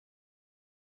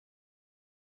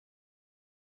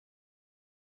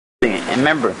And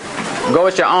remember, go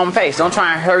at your own pace. Don't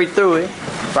try and hurry through it.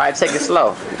 Right? Take it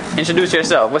slow. Introduce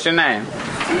yourself. What's your name?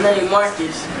 My name is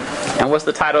Marcus. And what's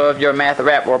the title of your math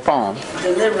rap or poem?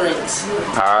 Deliverance.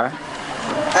 Alright.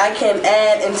 I can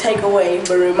add and take away,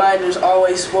 but reminders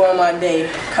always spoil my day.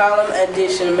 Column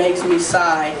addition makes me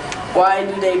sigh. Why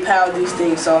do they pile these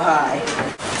things so high?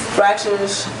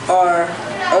 Fractions are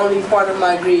only part of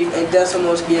my grief, and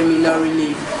decimals give me no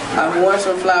relief. I've worn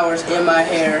some flowers in my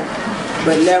hair,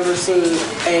 but never seen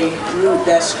a root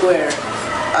that's square.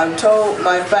 I'm told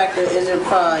my factor isn't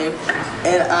prime,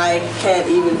 and I can't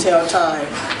even tell time.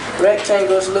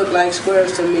 Rectangles look like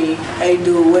squares to me. Hey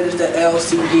dude, what is the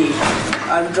LCD?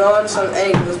 I've drawn some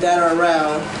angles that are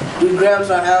round. Do grams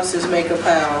or ounces make a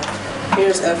pound?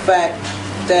 Here's a fact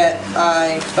that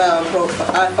I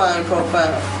find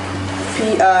profound.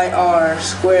 PIR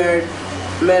squared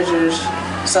measures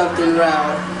something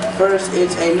round. First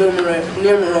it's a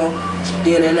numeral,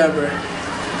 then a number.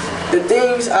 The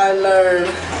things I learned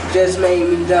just made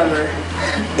me dumber.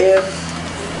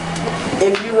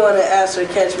 If you want to answer,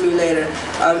 catch me later.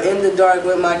 I'm in the dark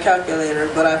with my calculator,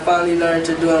 but I finally learned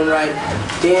to do them right.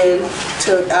 Then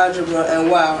took algebra, and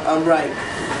wow, I'm bright.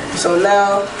 So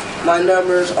now my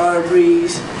numbers are a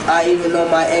breeze. I even know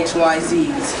my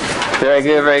XYZs. Very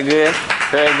good, very good,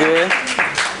 very good.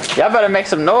 Y'all better make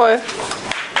some noise.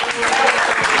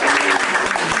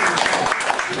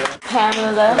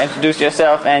 Pamela. Introduce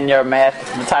yourself and your math,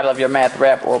 the title of your math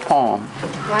rap or poem.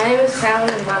 My name is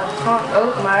Pamela and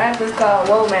my rap is called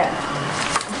Whoa Math.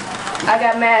 I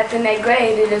got math in 8th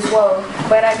grade, it is whoa.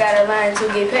 But I gotta learn to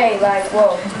get paid like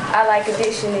whoa. I like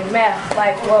addition and math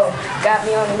like whoa. Got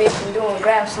me on a mission doing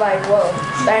graphs like whoa.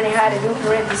 Learning how to do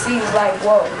parentheses like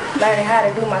whoa. Learning how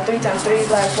to do my 3 times 3s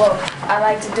like whoa. I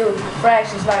like to do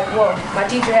fractions like whoa. My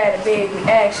teacher had a big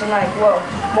reaction like whoa.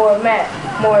 More math,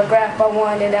 more graph I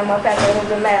wanted, and my pack of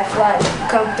the math like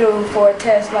come through for a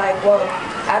test like whoa.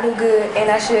 I do good and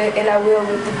I should and I will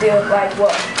with the deal like whoa.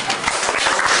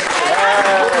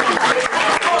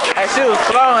 Hey, she was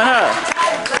flowing, huh?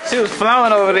 She was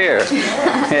flowing over there.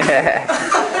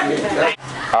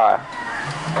 Alright.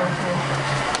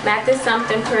 Math is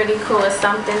something pretty cool. It's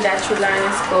something that you learn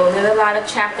in school. There's a lot of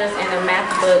chapters in the math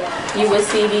book you will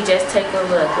see if you just take a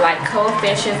look, like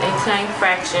coefficients and clearing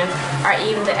fractions, or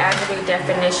even the algebraic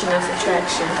definition of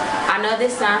subtraction. I know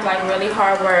this sounds like really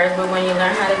hard words, but when you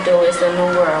learn how to do it, it's a new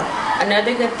world.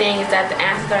 Another good thing is that the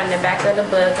answers are in the back of the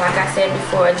book. Like I said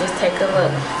before, just take a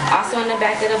look. Also in the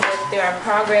back of the book, there are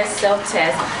progress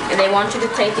self-tests, and they want you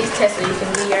to take these tests so you can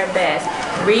do your best.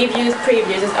 Reviews,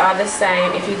 previews is all the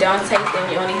same. If you don't take them,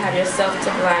 you only have yourself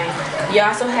to blame. You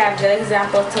also have good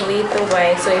examples to lead the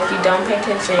way, so if you don't pay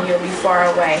attention, you'll be far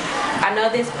away. I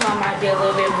know this poem might be a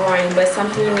little bit boring, but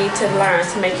something you need to learn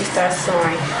to make you start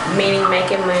soaring, meaning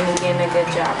making money, getting a good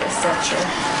job, etc.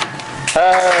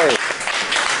 Hey!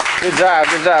 Good job,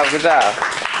 good job, good job.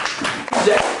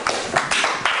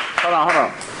 Hold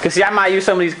on. Cause see, I might use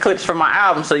some of these clips from my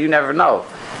album, so you never know.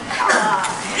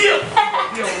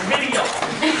 Video.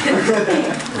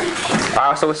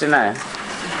 Alright, so what's your name?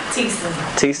 Tisa.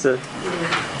 Tisa?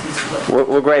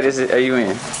 What grade are you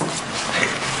in?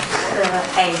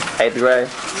 8th. 8th grade?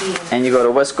 Yeah. And you go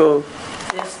to what school?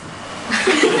 This.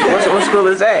 What school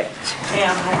is that?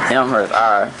 Yeah. Elmhurst,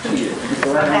 alright.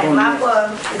 Okay, my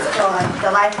poem is called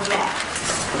The Life of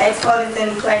Math. Exponents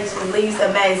and equations leaves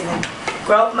amazement.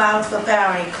 Growth models for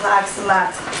powering clocks and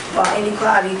lots, while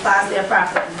inequality finds their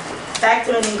property.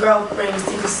 Factoring in growth brings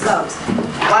steeper slopes.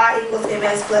 Y equals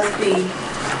ms plus b.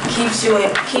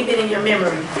 Keep it in your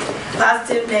memory.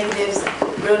 Positive, negatives,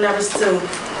 real numbers too.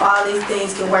 All these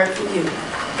things can work for you.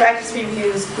 Practice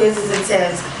reviews, quizzes, and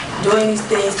tests. Doing these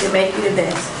things can make you the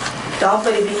best. Don't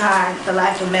put it behind. The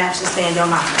life of math should stay in your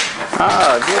mind.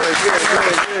 Oh, good.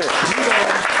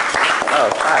 Oh,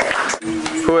 fire.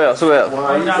 Who else?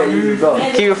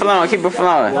 Keep it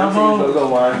flowing.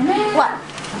 What?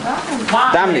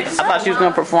 Dominic, I thought you was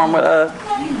going to perform with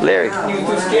Larry. No, I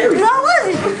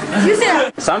wasn't. You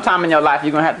said. Sometime in your life,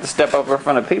 you're going to have to step up in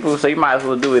front of people, so you might as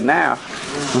well do it now.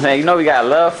 I'm saying, you know we got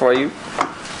love for you.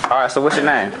 Alright, so what's your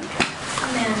name?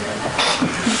 Amanda.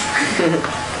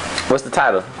 What's the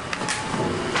title?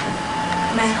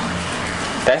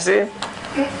 Math. That's it?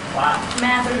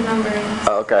 Math remembering.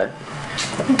 Oh, okay.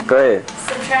 Go ahead.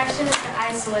 Subtraction is to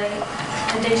isolate.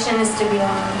 Addition is to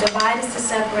belong. Divide is to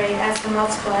separate. As to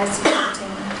multiply is to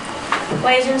continue.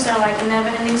 Equations are like a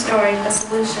never-ending story, but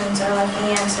solutions are like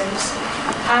the answers.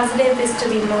 Positive is to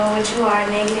be more what you are.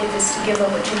 Negative is to give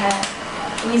up what you have.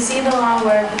 When you see the long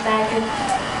word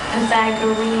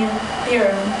Pythagorean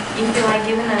theorem, you feel like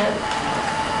giving up.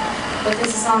 but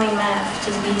this is only math.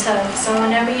 Just be tough. So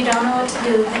whenever you don't know what to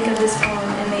do, think of this poem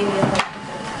and maybe it'll help.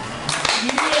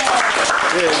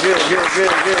 Good.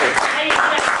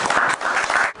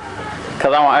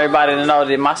 Because I want everybody to know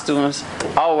that my students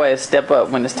always step up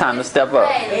when it's time to step up.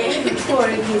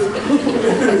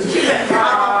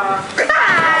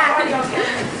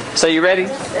 So you ready?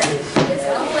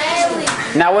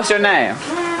 Now what's your name?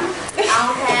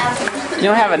 You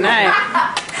don't have a name?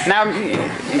 Now,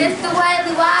 Mr.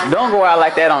 Whaley, why? don't go out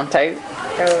like that on tape.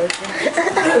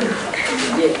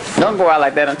 Don't go out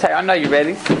like that on tape. I know you're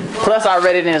ready. Plus our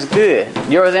ready then is good.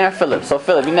 Yours and Philip. So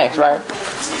Philip, you next, right? Do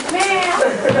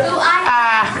I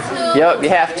have to? Yup, you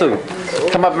have to.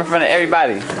 Come up in front of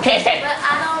everybody. But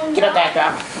I don't. Get up there,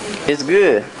 girl. It's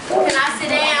good. Can I sit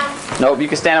down? Nope, you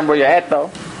can stand up where you're at though.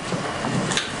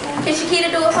 Can Shakita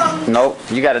do it for me? Nope,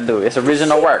 you gotta do it. It's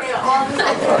original work.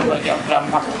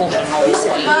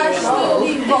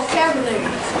 Vocabulary.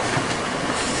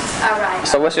 All right.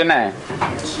 So what's your name?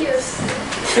 Kirsten.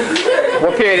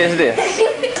 What period is this?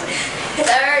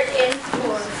 Third and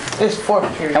fourth. It's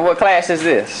fourth period. And what class is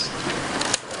this?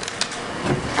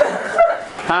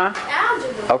 Huh?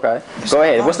 Algebra. Okay. Go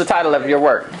ahead. What's the title of your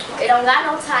work? It don't got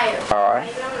no title. All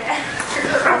right.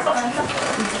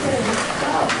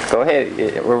 Go ahead.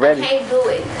 Yeah, we're ready. Can't do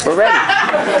it. We're ready.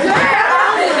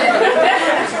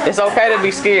 It's okay to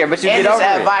be scared, but you And get it's over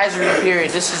it. advisory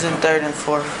period. This is in third and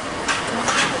fourth.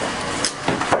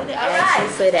 Alright.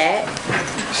 For that.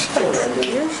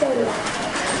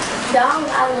 Don't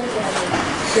I look at it.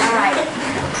 Alright.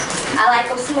 I like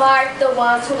them smart, the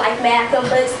ones who like math and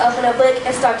books. Open a book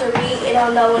and start to read and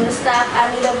don't know when to stop. I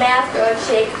need a math girl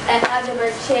chick, an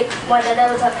algebra chick, one of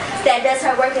those that does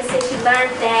her work and since she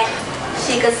learned that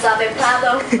she could solve a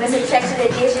problem with subtraction and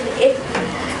addition.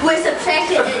 With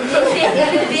subtraction and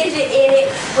division in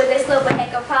it, with this little heck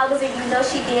of problems, and you know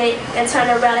she did it, and turn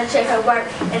around and check her work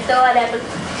and throw it at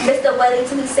Mr.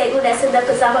 Wellington. He say, "Ooh, that's enough,"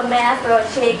 cause I'm a math girl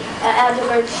chick, an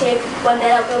algebra chick, one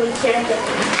that I really care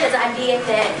cause I did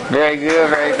that. Very good,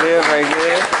 very good, very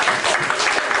good.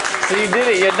 So you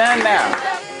did it. You're done now.